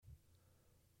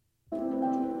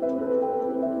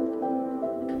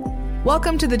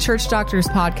Welcome to the Church Doctors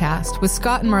Podcast with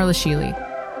Scott and Marla Sheely.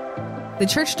 The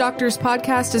Church Doctors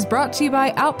Podcast is brought to you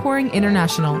by Outpouring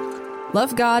International.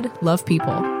 Love God, love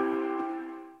people.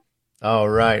 All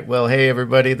right. Well, hey,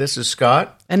 everybody. This is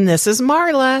Scott. And this is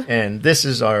Marla. And this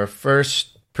is our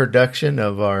first production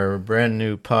of our brand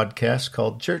new podcast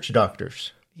called Church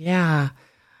Doctors. Yeah.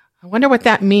 I wonder what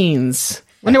that means.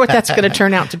 Wonder what that's going to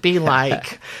turn out to be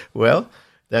like. Well,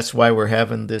 that's why we're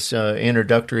having this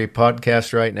introductory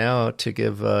podcast right now, to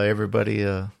give everybody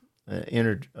a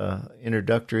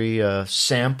introductory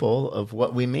sample of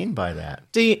what we mean by that.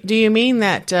 Do you mean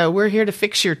that we're here to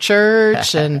fix your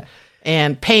church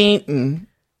and paint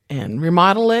and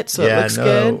remodel it so it looks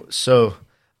good? So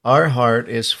our heart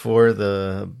is for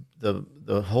the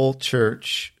whole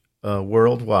church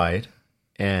worldwide,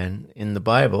 and in the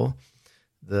Bible,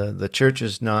 the church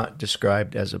is not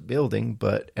described as a building,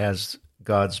 but as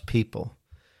God's people.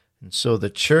 And so the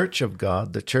church of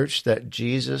God, the church that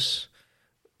Jesus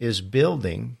is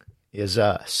building, is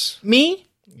us. Me?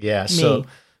 Yeah. Me.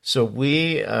 So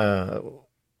we, our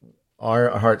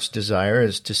heart's desire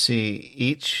is to see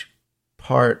each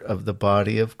part of the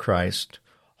body of Christ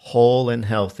whole and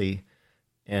healthy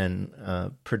and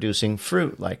producing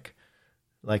fruit. Like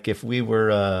if we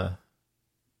were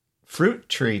fruit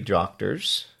tree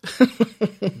doctors,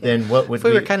 then what would if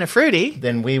we were kind of fruity?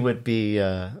 Then we would be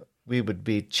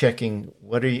checking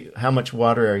how much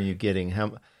water are you getting?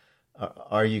 How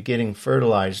are you getting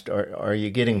fertilized? Or are you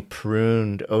getting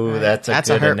pruned? Oh, right. that's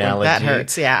a good analogy. That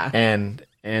hurts, yeah.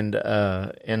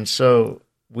 And so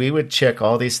we would check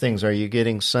all these things. Are you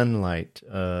getting sunlight?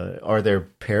 Are there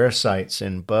parasites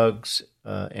and bugs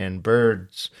and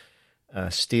birds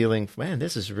stealing? Man,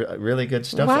 this is really good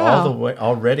stuff. Wow. All the way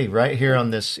already right here on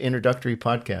this introductory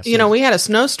podcast. You know, we had a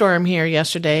snowstorm here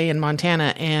yesterday in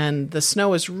Montana, and the snow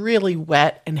was really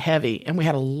wet and heavy, and we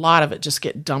had a lot of it just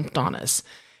get dumped on us.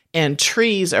 And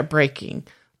trees are breaking.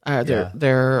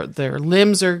 Their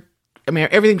limbs are. I mean,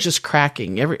 everything's just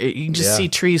cracking. You can just see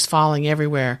trees falling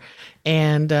everywhere,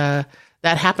 and that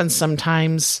happens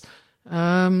sometimes.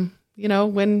 You know,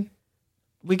 when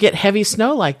we get heavy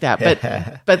snow like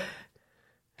that, but.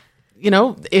 You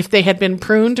know, if they had been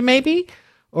pruned maybe,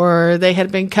 or they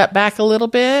had been cut back a little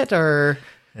bit, or...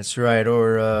 That's right.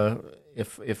 Or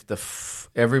if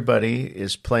everybody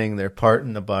is playing their part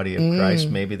in the body of Christ,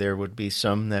 maybe there would be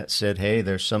some that said, hey,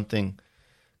 there's something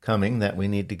coming that we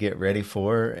need to get ready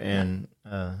for, and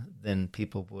then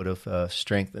people would have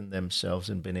strengthened themselves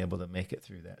and been able to make it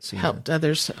through that season. Helped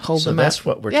others hold them up. So that's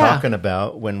what we're talking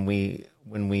about when we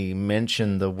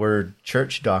mention the word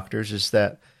church doctors, is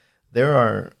that there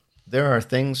are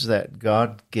things that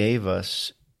God gave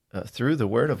us through the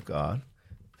Word of God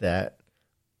that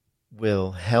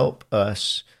will help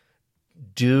us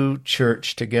do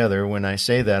church together. When I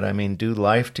say that, I mean do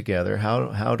life together.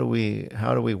 How do we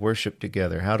worship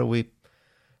together? How do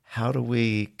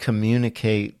we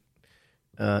communicate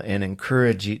and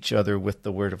encourage each other with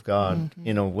the Word of God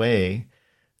in a way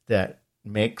that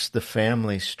makes the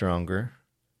family stronger?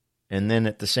 And then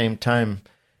at the same time,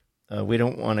 we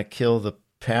don't want to kill the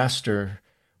pastor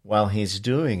while he's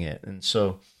doing it. And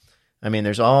so, I mean,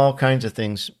 there's all kinds of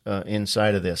things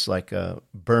inside of this, like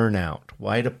burnout.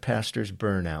 Why do pastors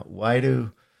burn out? Why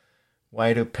do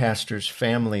pastors'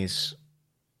 families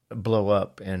blow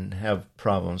up and have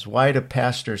problems? Why do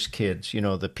pastors' kids, the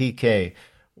PK,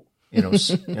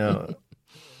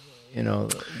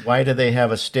 why do they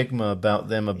have a stigma about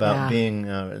them being,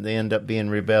 they end up being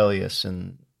rebellious,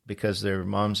 and because their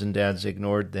moms and dads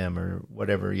ignored them or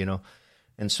whatever,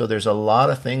 And so there's a lot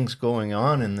of things going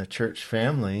on in the church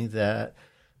family that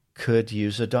could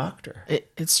use a doctor.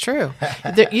 It's true.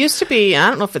 There used to be, I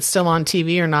don't know if it's still on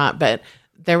TV or not, but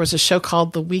there was a show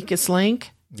called The Weakest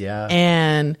Link. Yeah.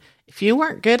 And if you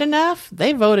weren't good enough,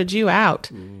 they voted you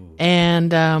out. Ooh.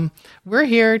 And we're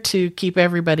here to keep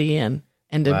everybody in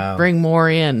and to bring more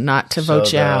in, not to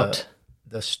vote you out.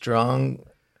 The strong...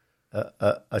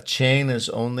 a chain is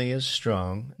only as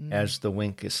strong as the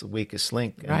weakest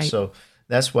link. And right. So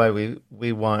that's why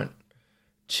we want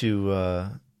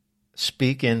to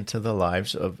speak into the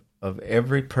lives of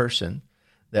every person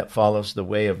that follows the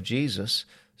way of Jesus,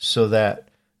 so that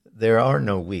there are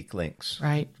no weak links.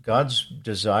 Right. God's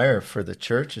desire for the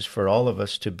church is for all of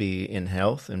us to be in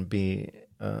health and be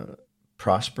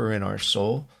prosper in our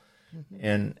soul,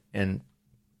 and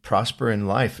prosper in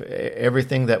life.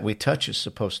 Everything that we touch is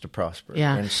supposed to prosper.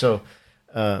 Yeah. And so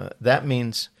that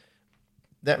means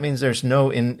there's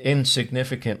no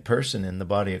insignificant person in the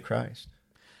body of Christ.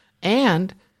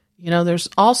 And, there's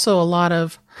also a lot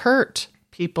of hurt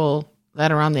people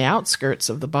that are on the outskirts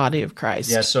of the body of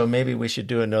Christ. Yeah, so maybe we should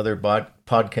do another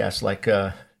podcast like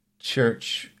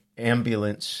church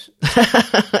ambulance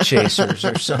chasers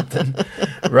or something,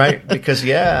 right? Because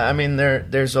I mean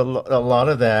there's a lot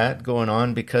of that going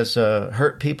on because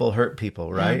hurt people,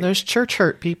 right? Yeah, there's church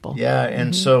hurt people. Yeah,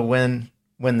 and so when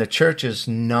the church is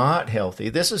not healthy,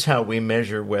 this is how we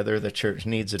measure whether the church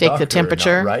needs a Take doctor the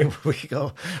temperature, or not, right? We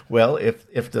go, well,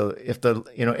 if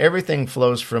the everything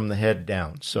flows from the head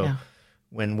down. So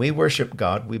when we worship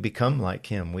God, we become like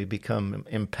Him. We become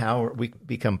empowered. We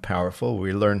become powerful.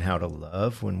 We learn how to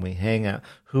love. When we hang out,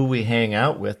 who we hang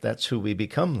out with, that's who we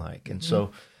become like. And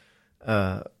so,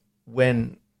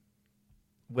 when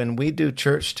we do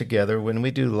church together, when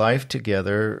we do life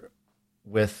together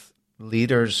with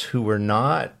leaders who are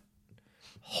not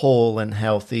whole and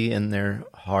healthy in their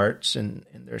hearts and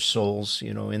in their souls,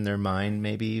 in their mind,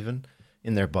 maybe even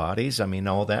in their bodies. I mean,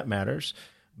 all that matters.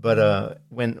 But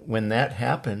when that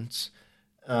happens,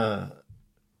 it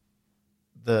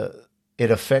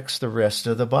affects the rest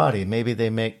of the body. Maybe they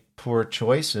make poor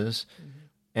choices,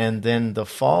 and then the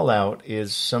fallout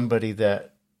is somebody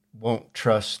that won't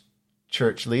trust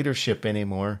church leadership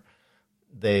anymore.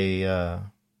 They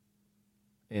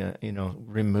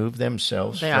remove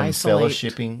themselves from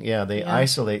fellowshipping. Yeah, they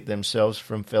isolate themselves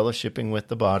from fellowshipping with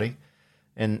the body.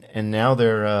 And now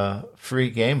they're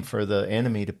free game for the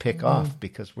enemy to pick off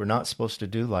because we're not supposed to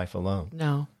do life alone.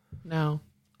 No,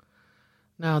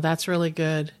 that's really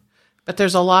good. But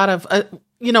there's a lot of,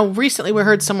 recently we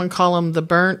heard someone call them the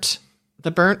burnt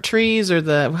trees, or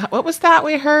what was that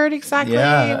we heard exactly?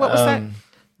 Yeah, what was that?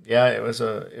 Yeah, it was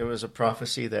a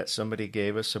prophecy that somebody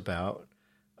gave us about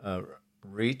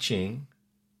reaching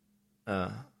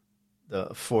the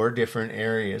 4 different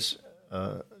areas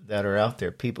that are out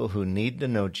there, people who need to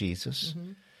know Jesus,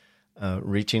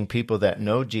 reaching people that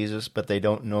know Jesus, but they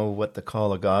don't know what the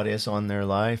call of God is on their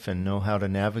life and know how to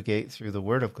navigate through the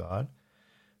Word of God,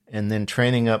 and then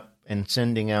training up and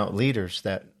sending out leaders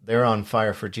that they're on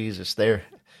fire for Jesus. They're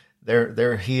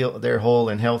whole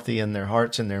and healthy in their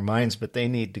hearts and their minds, but they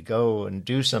need to go and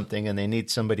do something, and they need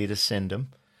somebody to send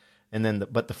them. And then,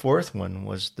 but the 4th one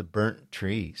was the burnt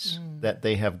trees, that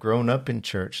they have grown up in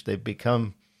church. They've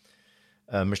become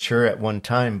mature at one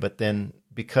time, but then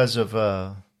because of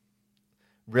an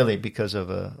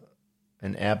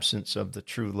absence of the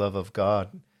true love of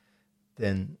God,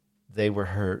 then they were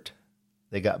hurt.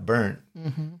 They got burnt,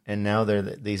 and now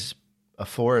a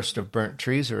forest of burnt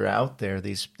trees are out there.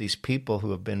 These people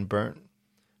who have been burnt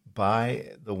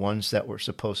by the ones that were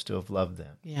supposed to have loved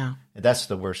them. Yeah, and that's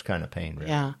the worst kind of pain,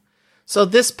 really. Yeah. So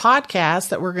this podcast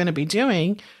that we're going to be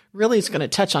doing really is going to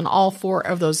touch on all 4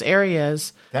 of those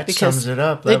areas. That sums it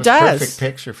up. That was a perfect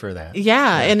picture for that.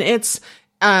 Yeah. And it's,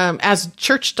 as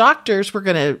church doctors, we're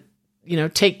going to,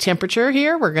 take temperature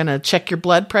here. We're going to check your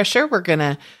blood pressure. We're going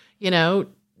to,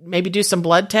 maybe do some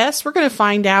blood tests. We're going to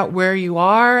find out where you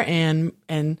are and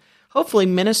hopefully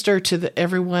minister to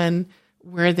everyone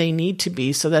where they need to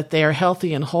be so that they are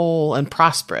healthy and whole and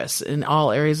prosperous in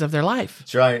all areas of their life.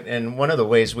 That's right. And one of the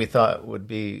ways we thought would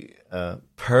be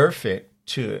perfect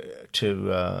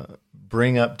to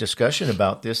bring up discussion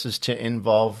about this is to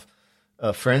involve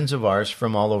friends of ours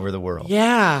from all over the world.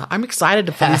 Yeah, I'm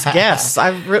excited for these guests.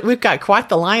 We've got quite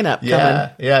the lineup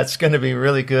coming. Yeah, it's going to be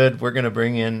really good. We're going to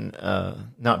I'm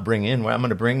going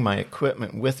to bring my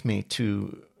equipment with me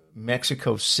to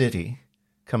Mexico City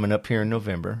coming up here in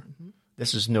November.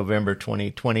 This is November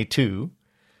 2022.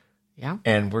 Yeah.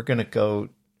 And we're going to go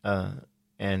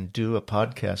and do a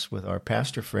podcast with our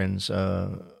pastor friends,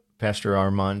 Pastor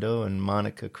Armando and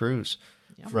Monica Cruz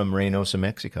from Reynosa,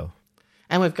 Mexico.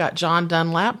 And we've got John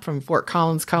Dunlap from Fort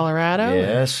Collins, Colorado.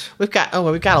 Yes. We've got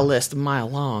a list a mile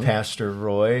long. Pastor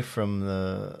Roy from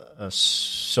the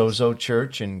Sozo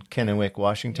Church in Kennewick,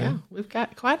 Washington. Yeah, we've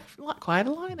got quite a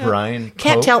lineup. Brian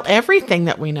Can't Pope. Tell everything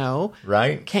that we know.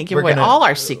 Right. Can't give away all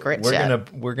our secrets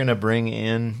yet. We're gonna bring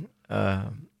in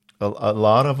a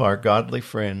lot of our godly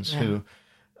friends who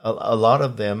a lot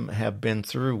of them have been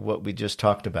through what we just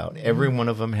talked about. Every one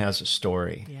of them has a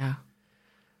story. Yeah.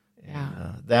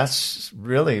 Yeah. That's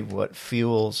really what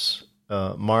fuels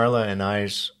Marla and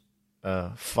I's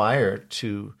fire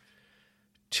to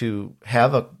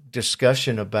have a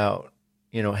discussion about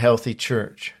healthy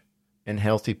church and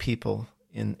healthy people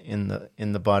in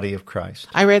the body of Christ.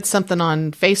 I read something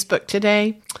on Facebook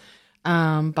today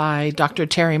by Dr.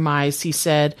 Terry Mize. He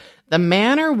said, "The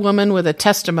man or woman with a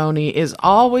testimony is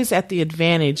always at the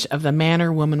advantage of the man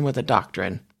or woman with a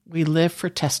doctrine. We live for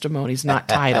testimonies, not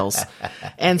titles."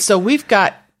 And so we've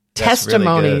got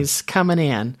testimonies coming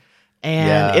in,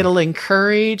 and it'll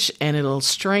encourage and it'll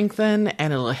strengthen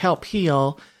and it'll help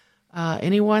heal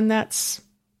anyone that's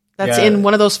in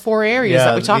one of those 4 areas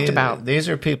that we talked about. These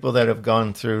are people that have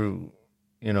gone through,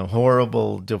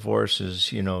 horrible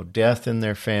divorces, death in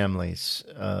their families,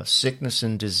 sickness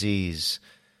and disease.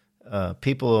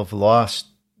 People have lost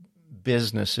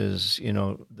businesses.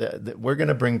 We're going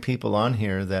to bring people on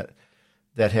here that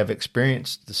have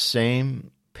experienced the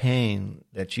same pain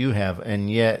that you have, and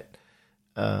yet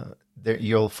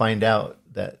you'll find out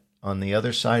that on the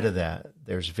other side of that,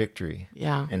 there's victory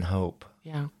and hope.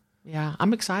 Yeah,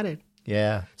 I'm excited.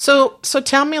 Yeah. So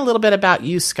tell me a little bit about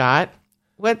you, Scott.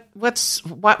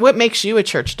 What makes you a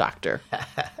church doctor?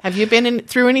 Have you been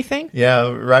through anything?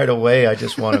 Yeah, right away. I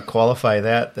just want to qualify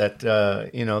that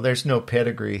there's no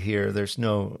pedigree here. There's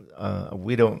no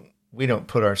we don't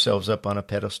put ourselves up on a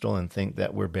pedestal and think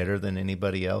that we're better than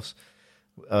anybody else.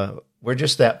 We're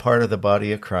just that part of the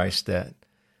body of Christ that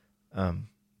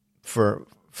for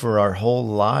our whole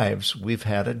lives we've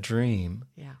had a dream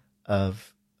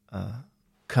of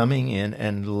coming in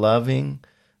and loving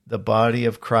the body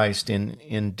of Christ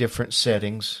in different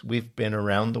settings. We've been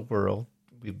around the world.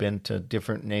 We've been to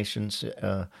different nations,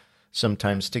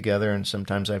 sometimes together, and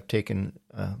sometimes I've taken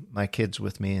my kids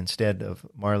with me instead of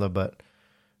Marla, but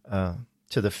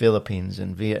to the Philippines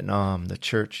and Vietnam, the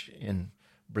church in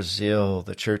Brazil,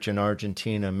 the church in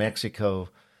Argentina, Mexico,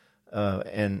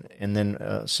 and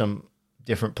then some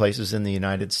different places in the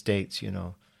United States,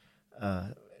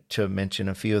 to mention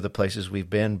a few of the places we've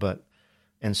been.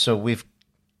 And so we've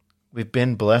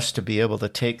been blessed to be able to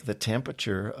take the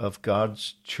temperature of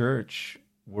God's church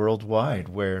worldwide,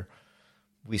 where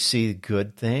we see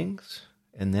good things,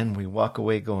 and then we walk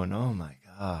away going, oh my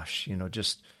gosh,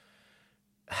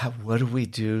 what do we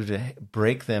do to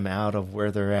break them out of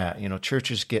where they're at?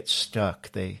 Churches get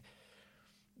stuck. They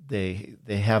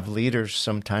have leaders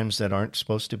sometimes that aren't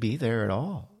supposed to be there at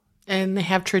all. And they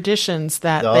have traditions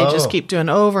that they just keep doing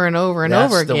over and over and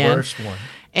over again. That's the worst one.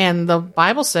 And the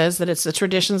Bible says that it's the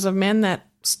traditions of men that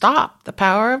stop the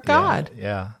power of God.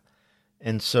 Yeah.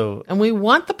 And we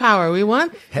want the power. We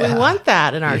want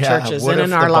that in our churches and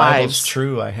in our lives. What if the Bible's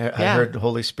true? I heard the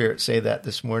Holy Spirit say that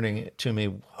this morning to me.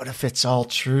 What if it's all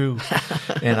true?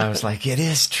 And I was like, it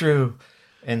is true.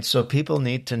 And so people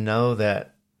need to know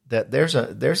that there's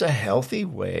a healthy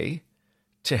way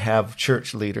to have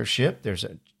church leadership. There's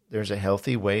a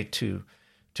healthy way to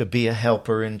be a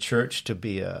helper in church, to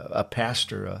be a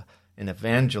pastor, an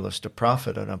evangelist, a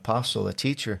prophet, an apostle, a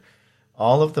teacher,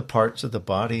 all of the parts of the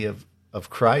body of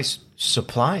Christ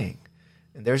supplying.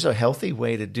 And there's a healthy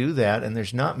way to do that, and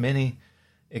there's not many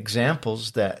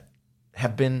examples that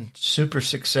have been super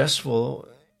successful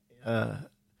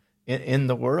in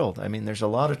the world. I mean, there's a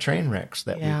lot of train wrecks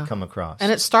that we've come across.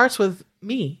 And it starts with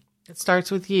me. It starts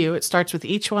with you. It starts with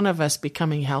each one of us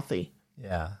becoming healthy.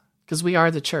 Yeah. Because we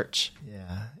are the church.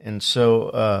 Yeah. And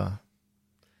so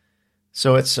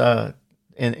it's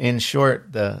in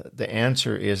short, the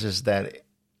answer is that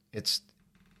it's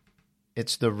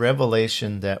the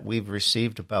revelation that we've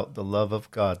received about the love of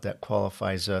God that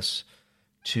qualifies us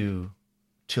to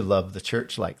love the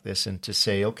church like this, and to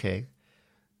say, okay,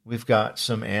 we've got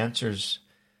some answers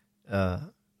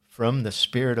from the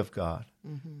Spirit of God.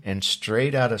 Mm-hmm. And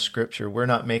straight out of Scripture. We're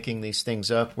not making these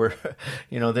things up.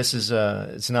 This is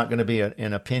it's not going to be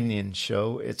an opinion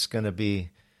show. It's going to be,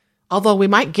 although we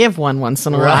might give one once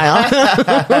in a while,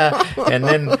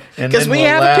 and because we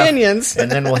have laugh, opinions,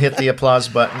 and then we'll hit the applause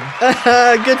button.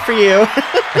 Good for you.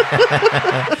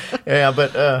 Yeah,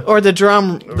 but or the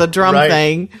drum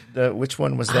thing. Which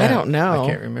one was that? I don't know. I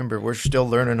can't remember. We're still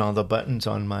learning all the buttons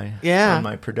on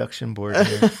my production board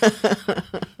here.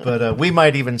 But we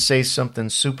might even say something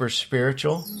super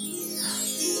spiritual.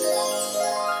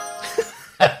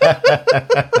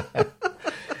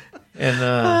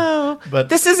 But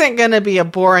this isn't going to be a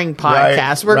boring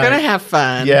podcast. We're going to have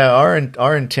fun. Yeah,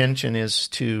 our intention is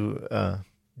to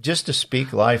just to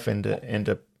speak life and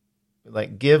to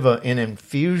like give an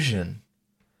infusion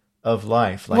of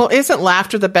life. Well, isn't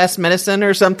laughter the best medicine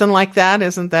or something like that?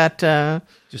 Isn't that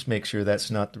just make sure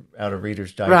that's not out of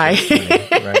Reader's Digest,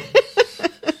 right?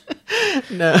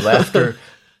 No, laughter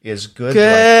is good like a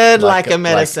medicine. Like a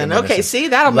medicine. Okay, see,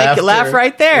 that'll make you laugh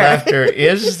right there. Laughter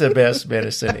is the best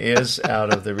medicine, is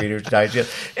out of the Reader's Digest.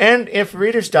 And if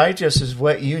Reader's Digest is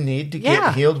what you need to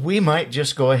get healed, we might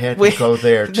just go ahead and go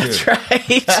there too. That's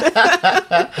right.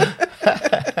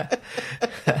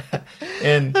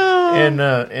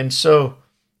 and so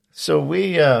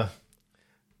we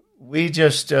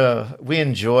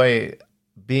enjoy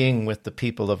being with the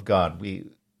people of God.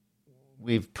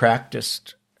 We've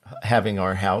practiced having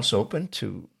our house open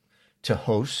to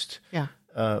host. Yeah,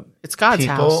 it's God's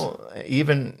people, house.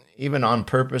 Even on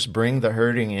purpose, bring the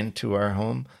hurting into our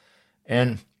home.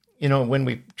 And, when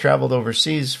we traveled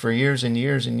overseas for years and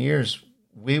years and years,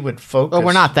 we would focus. Well,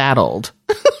 we're not that old.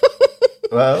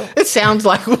 Well, it sounds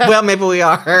like, well, maybe we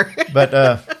are.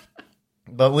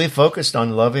 But we focused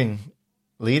on loving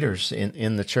leaders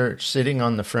in the church, sitting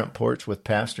on the front porch with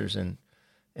pastors and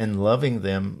loving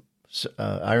them.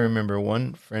 I remember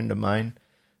one friend of mine,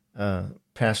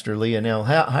 Pastor Leonel.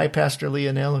 Hi, Pastor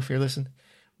Leonel, if you're listening.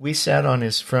 We sat on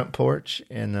his front porch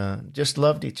and just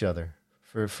loved each other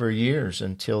for years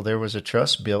until there was a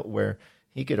trust built where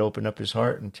he could open up his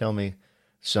heart and tell me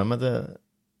some of the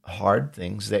hard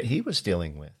things that he was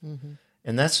dealing with. Mm-hmm.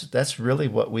 And that's really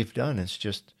what we've done, is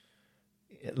just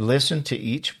listen to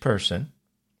each person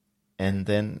and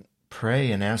then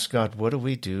pray and ask God, what do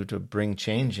we do to bring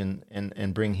change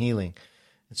and bring healing?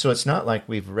 And so it's not like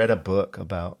we've read a book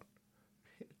about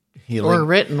healing. Or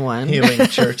written one. Healing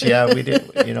church. Yeah, we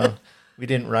didn't, we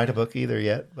didn't write a book either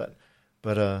yet, but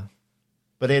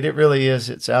it really is,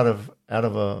 it's out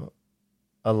of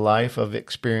a life of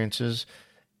experiences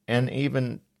and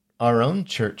even our own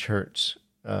church hurts.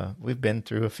 We've been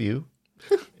through a few,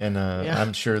 and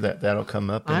I'm sure that'll come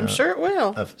up. I'm sure it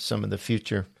will. Of some of the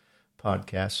future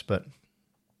podcasts, but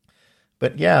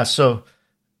yeah. So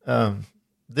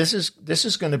this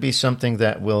is going to be something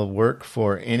that will work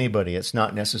for anybody. It's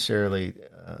not necessarily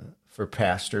for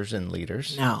pastors and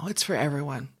leaders. No, it's for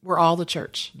everyone. We're all the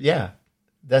church. Yeah,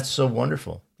 that's so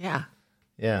wonderful. Yeah,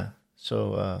 yeah.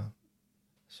 So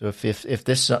if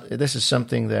this is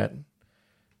something that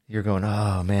you're going,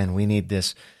 oh man, we need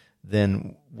this,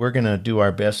 then we're going to do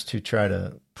our best to try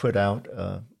to put out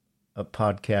a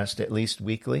podcast at least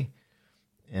weekly.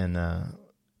 And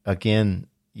again,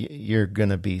 you're going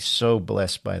to be so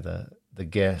blessed by the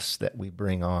guests that we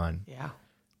bring on. Yeah.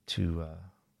 To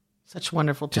such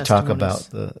wonderful to testimonies. talk about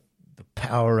the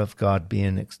power of God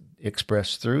being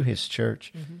expressed through His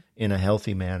church mm-hmm. in a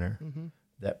healthy manner mm-hmm.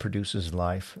 that produces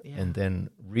life and then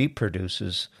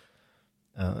reproduces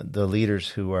the leaders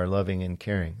who are loving and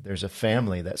caring. There's a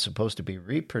family that's supposed to be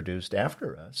reproduced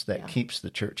after us that keeps the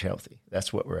church healthy.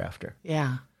 That's what we're after.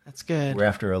 Yeah, that's good. We're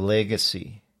after a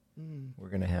legacy. We're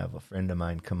going to have a friend of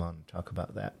mine come on and talk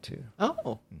about that too.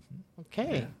 Oh,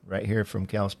 okay. Yeah, right here from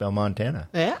Kalispell, Montana.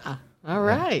 Yeah. All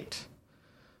right.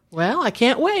 Well, I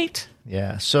can't wait.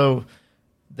 Yeah. So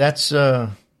that's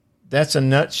a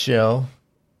nutshell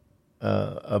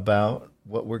about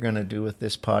what we're going to do with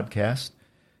this podcast.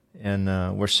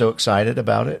 And we're so excited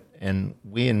about it. And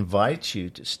we invite you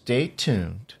to stay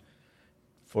tuned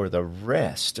for the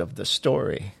rest of the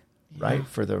story, right?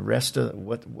 For the rest of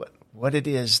what it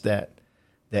is that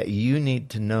you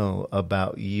need to know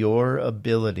about your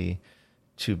ability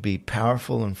to be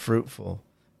powerful and fruitful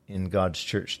in God's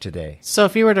church today. So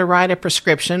if you were to write a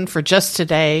prescription for just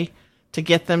today to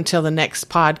get them till the next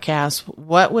podcast,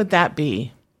 what would that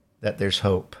be? That there's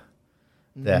hope,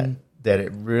 that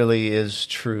it really is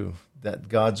true, that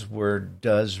God's word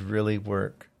does really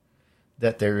work,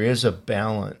 that there is a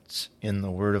balance in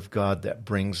the word of God that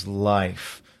brings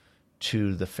life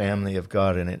to the family of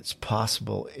God, and it's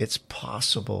possible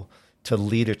to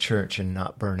lead a church and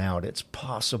not burn out. It's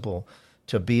possible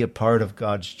to be a part of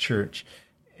God's church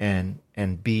and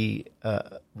be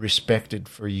respected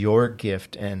for your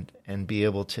gift and be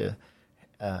able to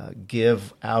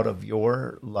give out of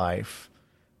your life.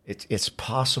 It's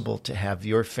possible to have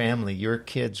your family, your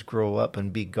kids grow up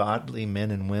and be godly men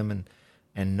and women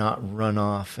and not run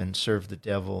off and serve the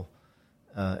devil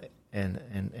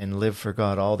and live for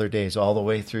God all their days, all the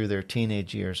way through their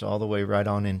teenage years, all the way right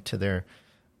on into their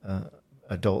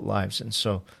adult lives. And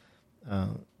so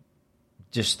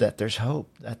just that there's hope.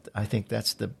 That I think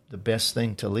that's the best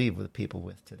thing to leave with people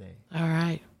with today. All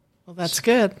right. Well, that's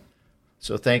good.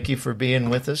 So thank you for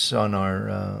being with us on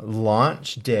our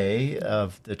launch day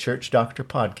of the Church Doctor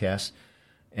Podcast,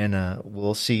 and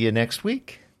we'll see you next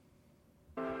week.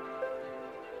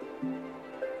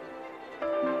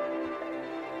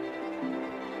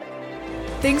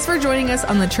 Thanks for joining us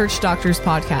on the Church Doctors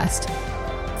Podcast.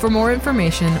 For more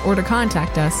information or to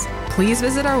contact us, please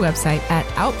visit our website at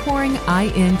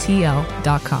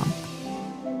outpouringintl.com.